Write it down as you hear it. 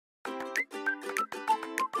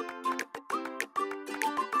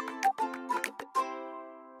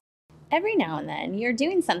Every now and then, you're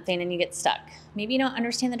doing something and you get stuck. Maybe you don't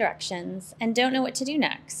understand the directions and don't know what to do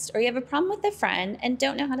next, or you have a problem with a friend and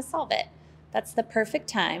don't know how to solve it. That's the perfect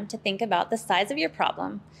time to think about the size of your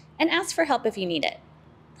problem and ask for help if you need it.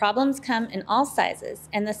 Problems come in all sizes,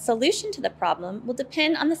 and the solution to the problem will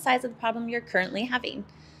depend on the size of the problem you're currently having.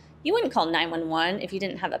 You wouldn't call 911 if you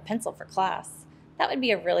didn't have a pencil for class. That would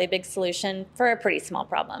be a really big solution for a pretty small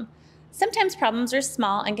problem. Sometimes problems are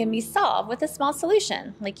small and can be solved with a small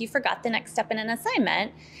solution, like you forgot the next step in an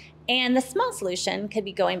assignment, and the small solution could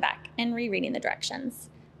be going back and rereading the directions.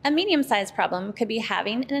 A medium-sized problem could be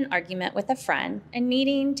having an argument with a friend and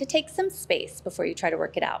needing to take some space before you try to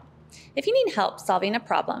work it out. If you need help solving a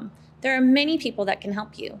problem, there are many people that can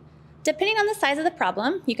help you. Depending on the size of the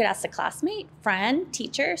problem, you could ask a classmate, friend,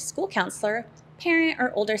 teacher, school counselor, parent,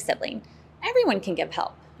 or older sibling. Everyone can give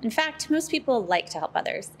help. In fact, most people like to help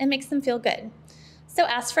others. It makes them feel good. So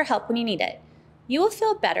ask for help when you need it. You will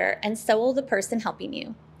feel better, and so will the person helping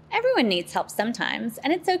you. Everyone needs help sometimes,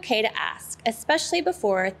 and it's okay to ask, especially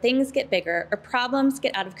before things get bigger or problems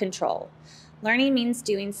get out of control. Learning means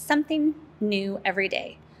doing something new every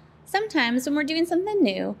day. Sometimes when we're doing something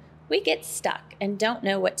new, we get stuck and don't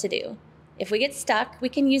know what to do. If we get stuck, we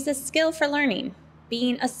can use this skill for learning,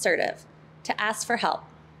 being assertive, to ask for help.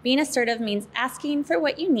 Being assertive means asking for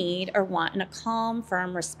what you need or want in a calm,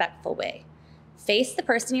 firm, respectful way. Face the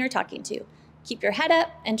person you're talking to. Keep your head up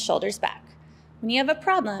and shoulders back. When you have a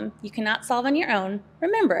problem you cannot solve on your own,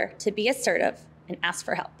 remember to be assertive and ask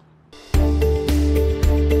for help.